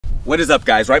What is up,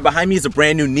 guys? Right behind me is a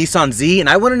brand new Nissan Z, and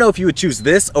I want to know if you would choose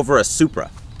this over a Supra.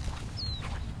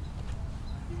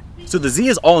 So the Z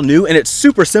is all new and it's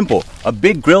super simple. A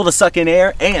big grille to suck in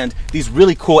air and these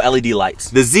really cool LED lights.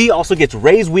 The Z also gets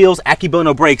raised wheels,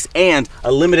 Akebono brakes, and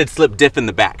a limited slip diff in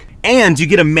the back. And you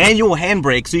get a manual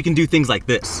handbrake so you can do things like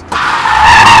this.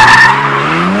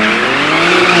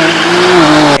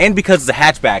 And because it's a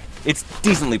hatchback, it's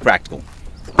decently practical.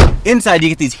 Inside, you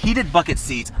get these heated bucket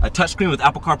seats, a touchscreen with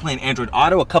Apple CarPlay and Android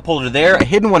Auto, a cup holder there, a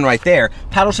hidden one right there,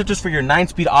 paddle shifters for your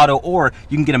 9-speed auto, or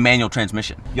you can get a manual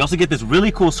transmission. You also get this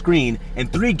really cool screen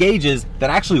and 3 gauges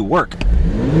that actually work.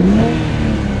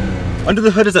 Under the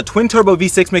hood is a twin-turbo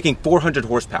V6 making 400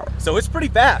 horsepower, so it's pretty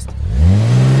fast.